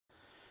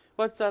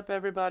What's up,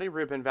 everybody?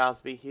 Ruben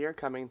Valsby here,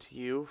 coming to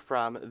you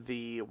from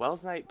the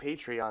Welsknight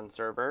Patreon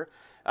server.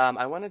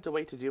 I wanted to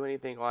wait to do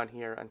anything on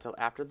here until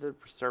after the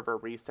server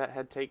reset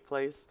had had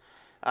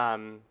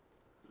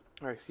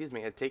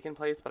taken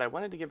place, but I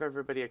wanted to give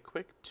everybody a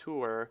quick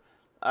tour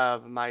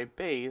of my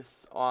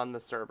base on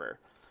the server.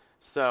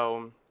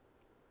 So,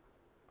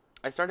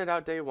 I started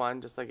out day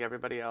one, just like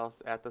everybody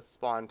else, at the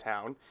spawn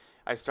town.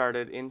 I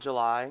started in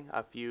July,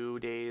 a few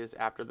days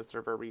after the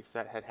server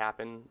reset had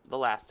happened the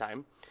last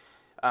time.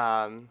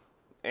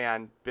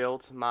 And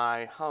built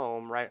my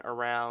home right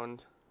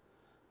around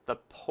the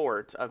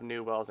port of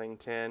New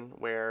Wellsington,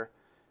 where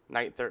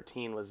Night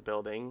 13 was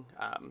building.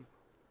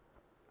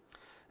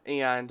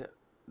 And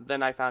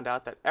then I found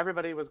out that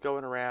everybody was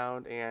going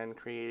around and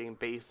creating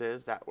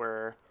bases that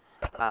were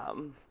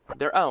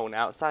their own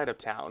outside of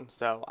town.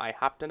 So I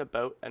hopped in a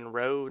boat and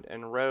rode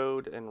and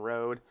rode and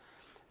rode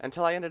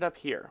until I ended up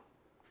here.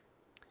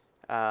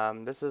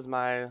 This is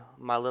my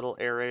little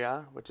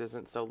area, which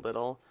isn't so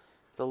little.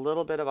 It's a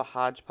little bit of a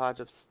hodgepodge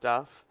of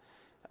stuff.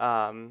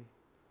 Let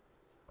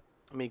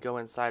me go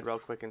inside real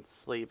quick and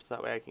sleep so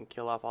that way I can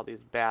kill off all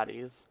these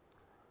baddies.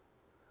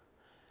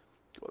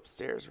 Go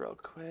upstairs real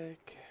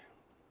quick.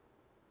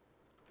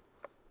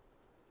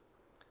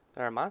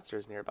 There are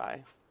monsters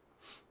nearby.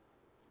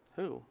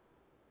 Who?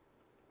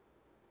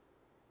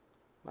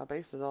 My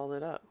base is all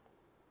lit up.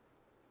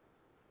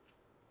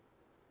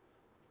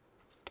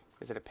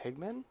 Is it a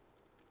pigman?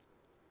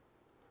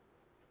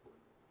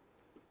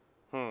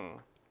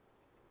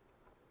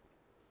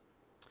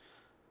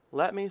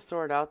 Let me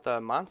sort out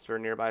the monster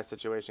nearby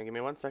situation. Give me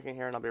 1 second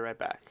here and I'll be right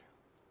back.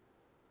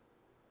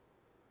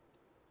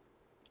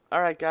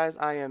 Alright guys,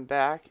 I am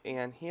back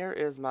and here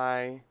is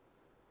my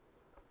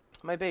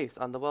base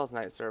on the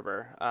Welsknight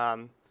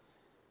server.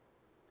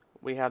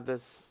 We have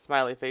this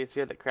smiley face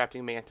here that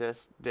Crafting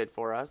Mantis did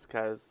for us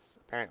because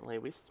apparently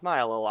we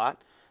smile a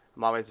lot.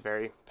 I'm always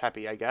very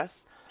peppy, I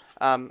guess.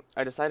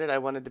 I decided I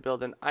wanted to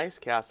build an ice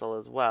castle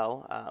as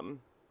well.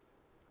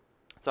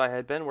 So I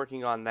had been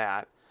working on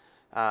that.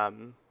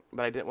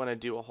 But I didn't want to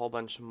do a whole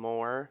bunch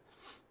more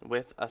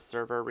with a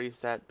server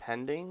reset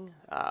pending.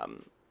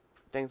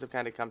 Things have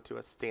kind of come to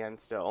a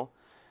standstill.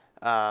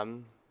 But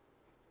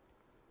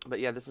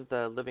yeah, this is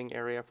the living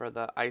area for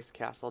the ice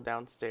castle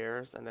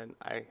downstairs, and then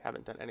I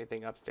haven't done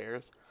anything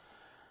upstairs.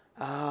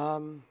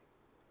 Let's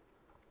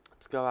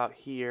go out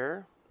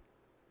here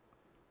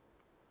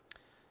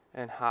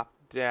and hop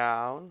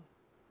down.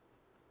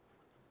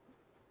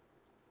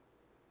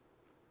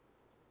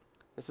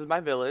 This is my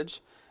village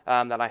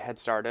that I had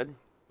started,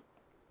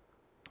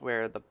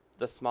 where the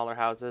smaller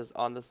houses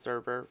on the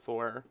server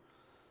for,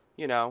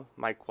 you know,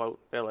 my quote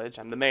village.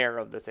 I'm the mayor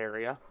of this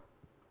area.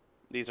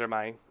 These are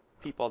my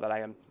people that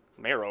I am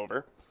mayor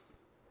over.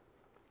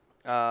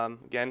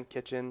 Again,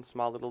 kitchen,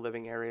 small little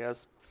living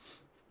areas.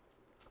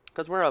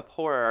 Because we're a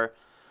poorer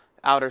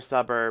outer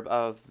suburb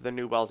of the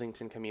New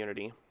Wellsington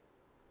community.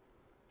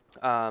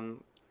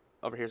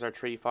 Over here's our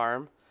tree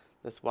farm.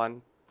 This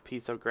one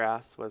piece of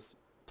grass was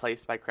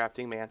placed by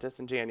Crafting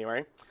Mantis in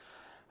January.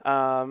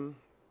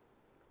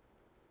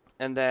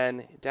 And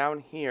then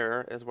down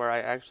here is where I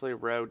actually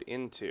rode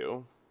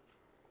into.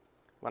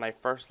 When I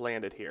first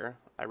landed here,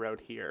 I rode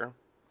here.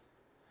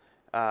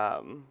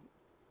 Landed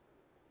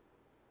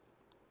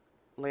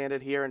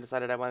here and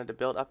decided I wanted to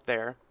build up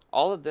there.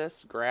 All of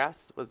this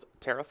grass was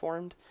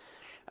terraformed.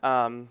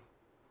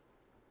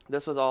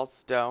 This was all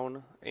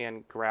stone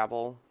and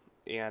gravel,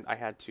 and I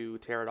had to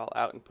tear it all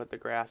out and put the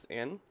grass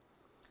in.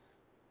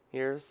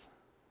 Here's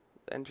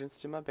the entrance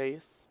to my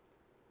base.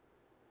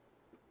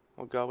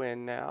 We'll go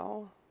in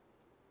now.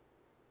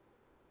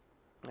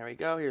 There we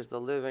go. Here's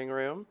the living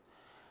room.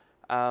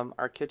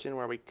 Our kitchen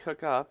where we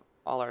cook up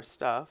all our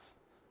stuff.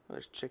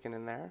 There's chicken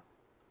in there.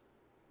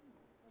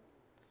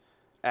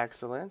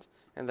 Excellent.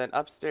 And then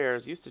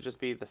upstairs used to just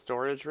be the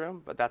storage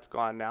room, but that's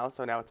gone now.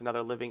 So now it's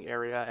another living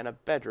area and a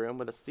bedroom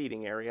with a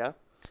seating area.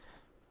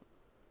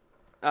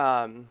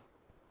 And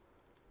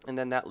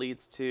then that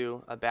leads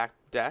to a back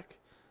deck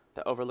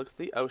that overlooks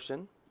the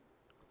ocean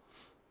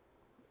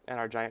and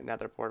our giant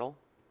nether portal,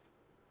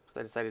 because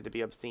I decided to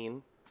be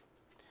obscene.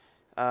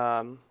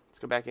 Let's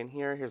go back in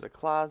here. Here's a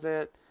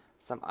closet,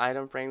 some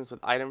item frames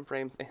with item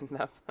frames in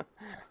them.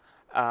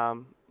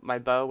 My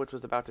bow, which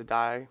was about to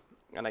die,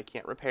 and I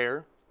can't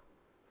repair.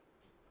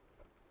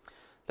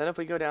 Then if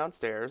we go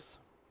downstairs,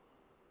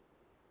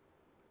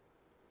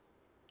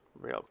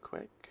 real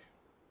quick,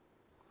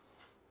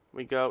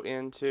 we go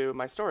into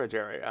my storage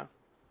area,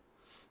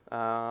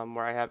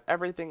 where I have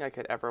everything I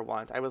could ever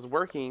want. I was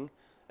working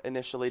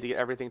initially to get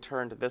everything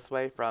turned this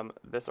way from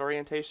this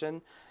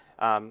orientation.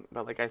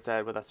 But like I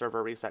said, with a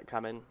server reset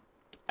coming,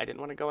 I didn't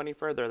want to go any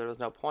further. There was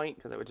no point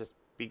because it would just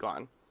be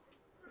gone.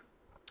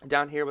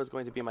 Down here was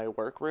going to be my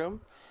workroom.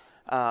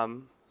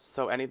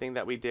 So anything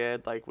that we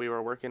did, like we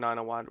were working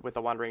on with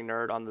a Wandering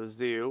Nerd on the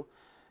zoo.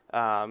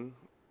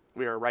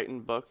 We were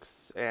writing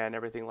books and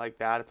everything like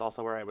that. It's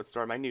also where I would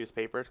store my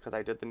newspapers because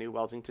I did the New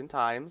Wellsington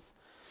Times.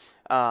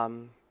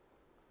 And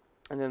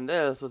then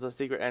this was a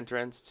secret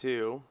entrance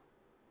to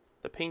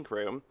the pink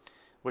room,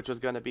 which was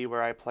going to be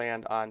where I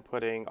planned on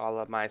putting all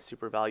of my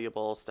super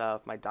valuable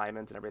stuff, my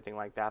diamonds and everything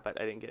like that, but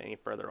I didn't get any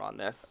further on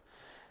this.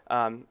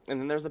 And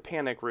then there's a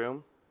panic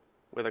room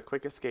with a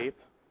quick escape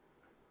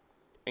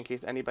in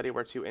case anybody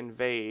were to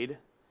invade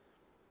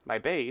my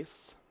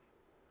base.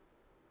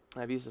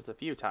 I've used this a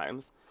few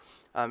times.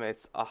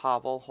 It's a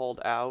hovel, hold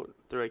out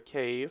through a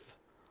cave,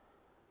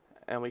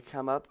 and we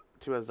come up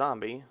to a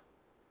zombie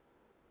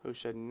who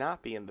should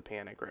not be in the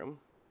panic room.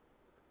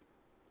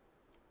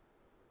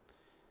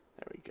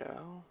 There we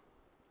go.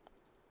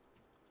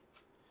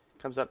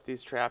 Comes up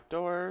these trap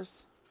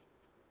doors.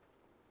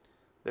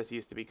 This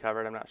used to be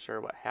covered. I'm not sure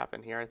what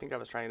happened here. I think I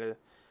was trying to...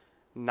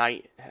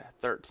 Night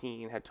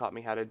 13 had taught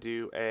me how to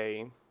do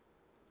a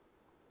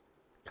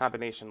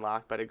combination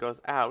lock, but it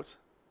goes out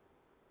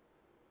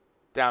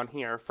down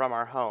here from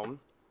our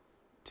home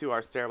to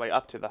our stairway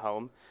up to the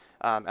home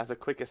as a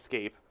quick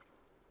escape.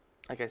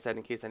 Like I said,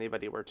 in case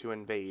anybody were to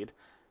invade.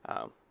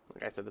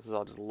 Like I said, this is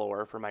all just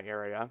lore for my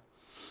area.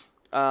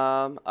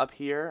 Up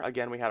here,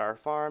 again, we had our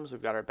farms.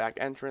 We've got our back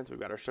entrance. We've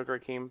got our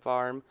sugarcane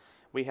farm.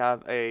 We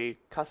have a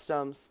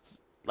custom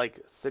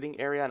sitting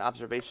area and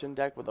observation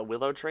deck with a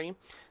willow tree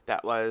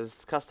that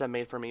was custom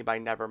made for me by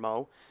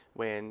Nevermo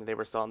when they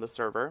were still on the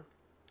server.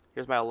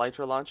 Here's my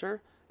elytra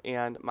launcher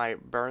and my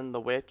burn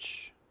the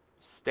witch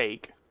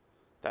stake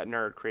that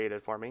nerd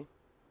created for me,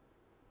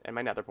 and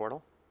my nether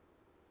portal.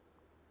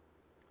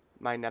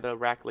 My nether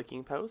rack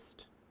licking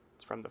post.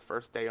 It's from the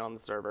first day on the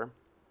server.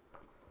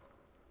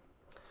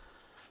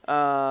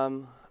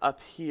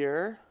 Up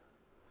here.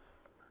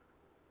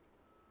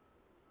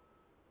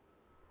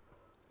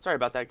 Sorry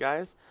about that,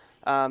 guys.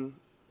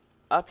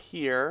 Up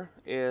here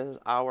is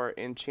our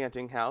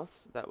enchanting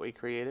house that we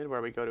created,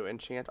 where we go to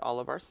enchant all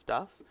of our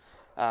stuff.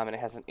 And it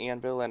has an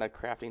anvil and a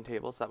crafting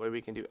table, so that way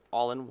we can do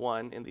all in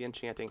one in the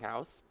enchanting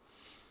house.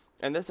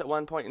 And this, at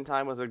one point in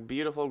time, was a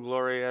beautiful,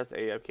 glorious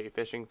AFK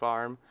fishing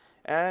farm.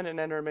 And an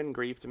Enderman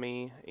griefed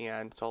me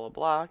and stole a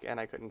block, and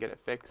I couldn't get it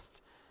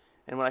fixed.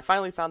 And when I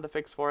finally found the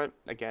fix for it,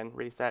 again,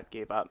 reset,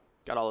 gave up.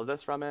 Got all of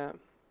this from it.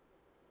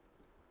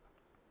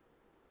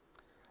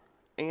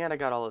 And I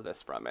got all of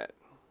this from it.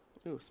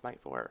 Ooh, Smite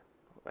 4.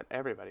 What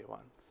everybody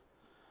wants.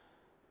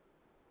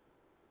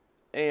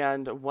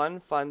 And one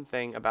fun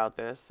thing about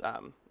this,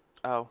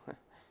 oh,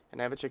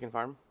 and I have a chicken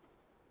farm.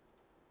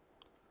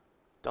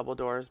 Double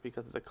doors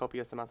because of the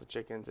copious amounts of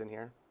chickens in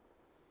here.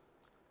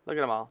 Look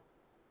at them all.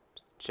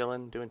 Just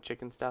chilling, doing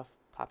chicken stuff,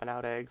 popping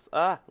out eggs.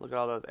 Ah, look at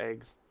all those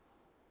eggs.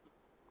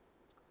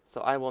 So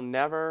I will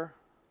never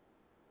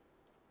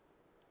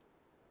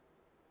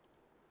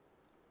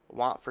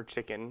want for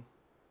chicken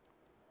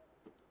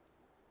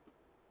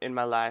in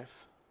my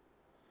life.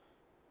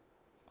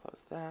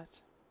 Close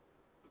that.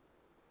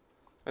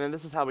 And then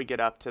this is how we get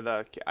up to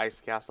the ice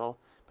castle.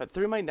 But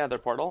through my nether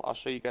portal, I'll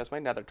show you guys my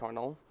nether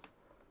tunnel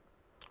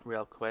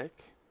real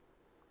quick.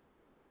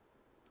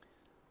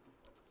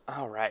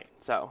 Alright,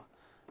 so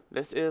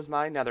this is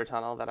my nether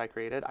tunnel that I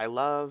created. I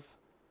love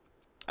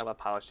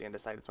polished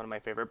andesite. It's one of my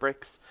favorite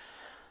bricks.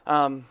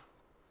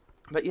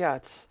 But yeah,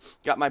 it's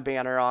got my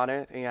banner on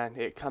it, and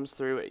it comes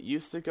through. It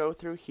used to go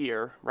through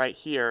here, right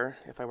here.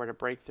 If I were to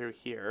break through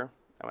here,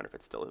 I wonder if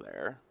it's still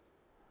there.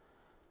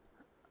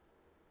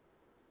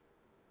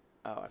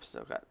 Oh, I've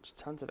still got just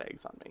tons of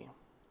eggs on me.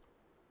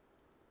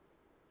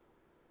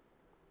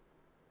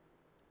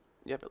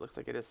 Yep, it looks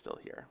like it is still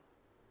here.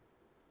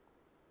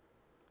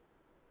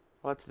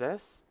 What's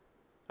this?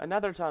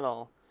 Another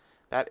tunnel.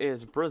 That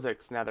is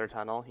Bruzik's nether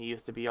tunnel. He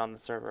used to be on the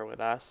server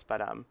with us,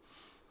 but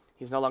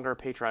he's no longer a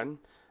patron.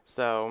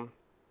 So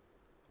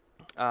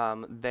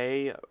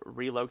they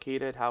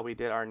relocated how we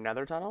did our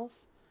nether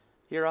tunnels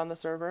here on the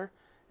server,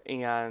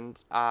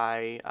 and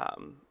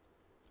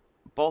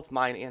both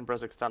mine and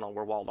Bruzik's tunnel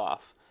were walled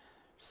off.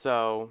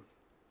 So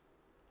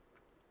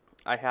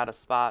I had a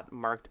spot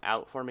marked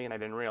out for me, and I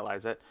didn't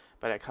realize it,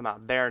 but it come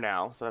out there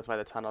now, so that's why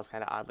the tunnel is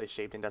kind of oddly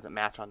shaped and doesn't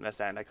match on this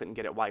end. I couldn't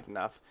get it wide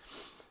enough.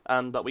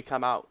 But we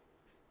come out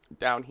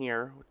down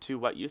here to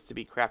what used to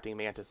be Crafting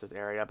Mantis's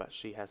area, but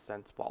she has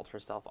since walled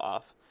herself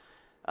off.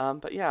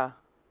 But yeah,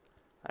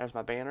 there's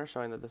my banner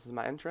showing that this is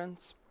my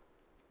entrance.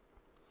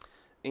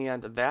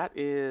 And that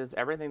is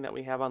everything that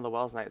we have on the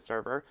Welsknight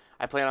server.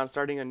 I plan on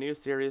starting a new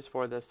series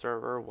for this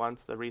server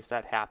once the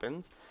reset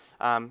happens.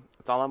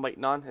 That's all I'm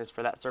waiting on, is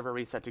for that server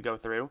reset to go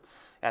through.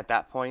 At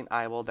that point,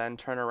 I will then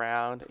turn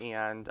around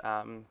and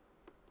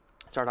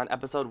start on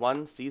episode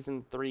 1,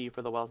 season 3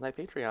 for the Welsknight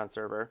Patreon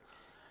server.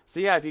 So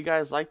yeah, if you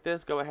guys like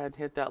this, go ahead and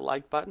hit that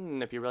like button.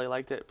 And if you really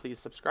liked it, please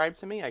subscribe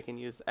to me. I can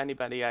use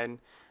anybody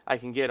I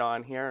can get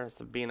on here,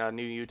 so being a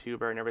new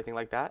YouTuber and everything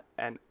like that.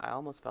 And I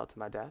almost fell to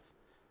my death.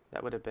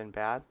 That would have been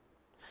bad.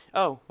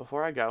 Oh,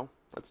 before I go,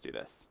 let's do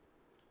this.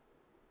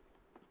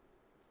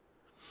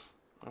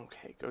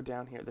 Okay, go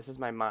down here. This is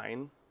my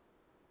mine.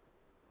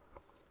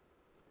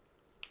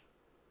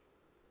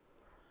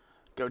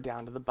 Go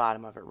down to the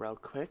bottom of it real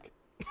quick.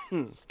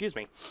 Excuse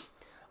me.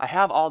 I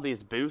have all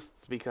these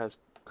boosts because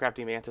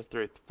Crafty Mantis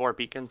threw 4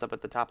 beacons up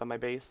at the top of my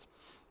base.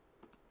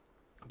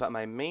 But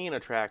my main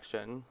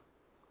attraction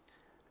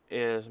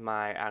is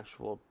my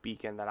actual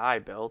beacon that I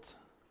built,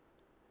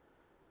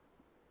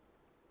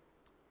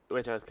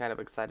 which I was kind of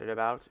excited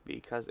about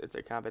because it's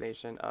a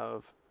combination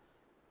of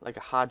like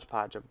a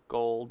hodgepodge of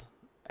gold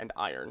and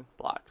iron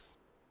blocks.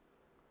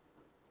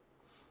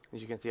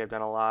 As you can see, I've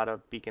done a lot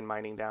of beacon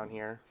mining down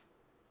here.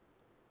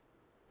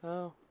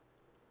 Oh,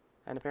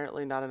 and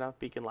apparently not enough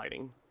beacon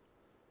lighting.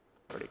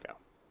 Where'd it go?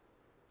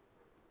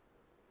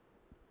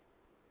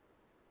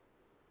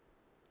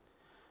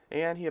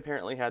 And he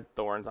apparently had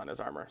thorns on his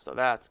armor, so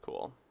that's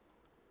cool.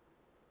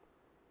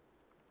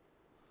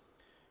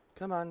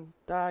 Come on,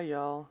 die,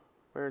 y'all.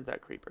 Where'd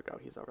that creeper go?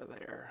 He's over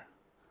there.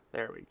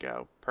 There we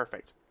go.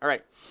 Perfect. All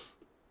right.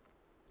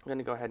 I'm going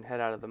to go ahead and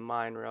head out of the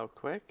mine real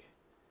quick.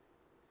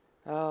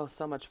 Oh,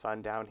 so much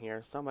fun down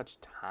here. So much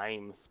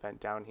time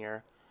spent down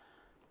here.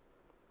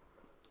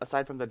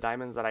 Aside from the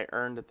diamonds that I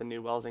earned at the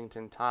New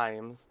Welsington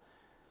Times,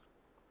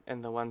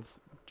 and the ones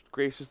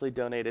graciously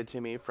donated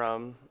to me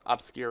from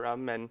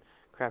Obscurum and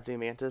Crafty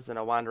Mantis and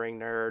a Wandering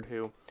Nerd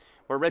who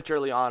were rich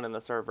early on in the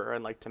server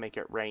and like to make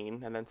it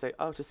rain and then say,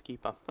 oh, just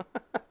keep them.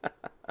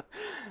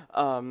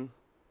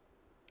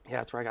 Yeah,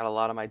 that's where I got a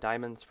lot of my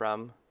diamonds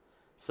from.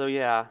 So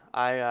yeah,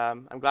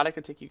 I'm glad I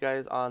could take you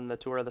guys on the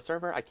tour of the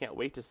server. I can't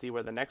wait to see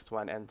where the next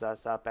one ends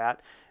us up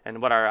at and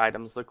what our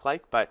items look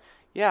like. But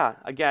yeah,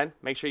 again,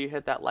 make sure you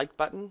hit that like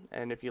button,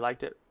 and if you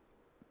liked it,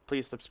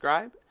 please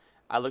subscribe.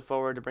 I look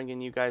forward to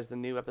bringing you guys the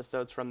new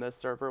episodes from this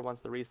server once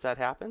the reset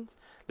happens.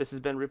 This has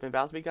been Rupin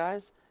Valsby,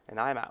 guys, and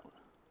I'm out.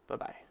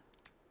 Bye-bye.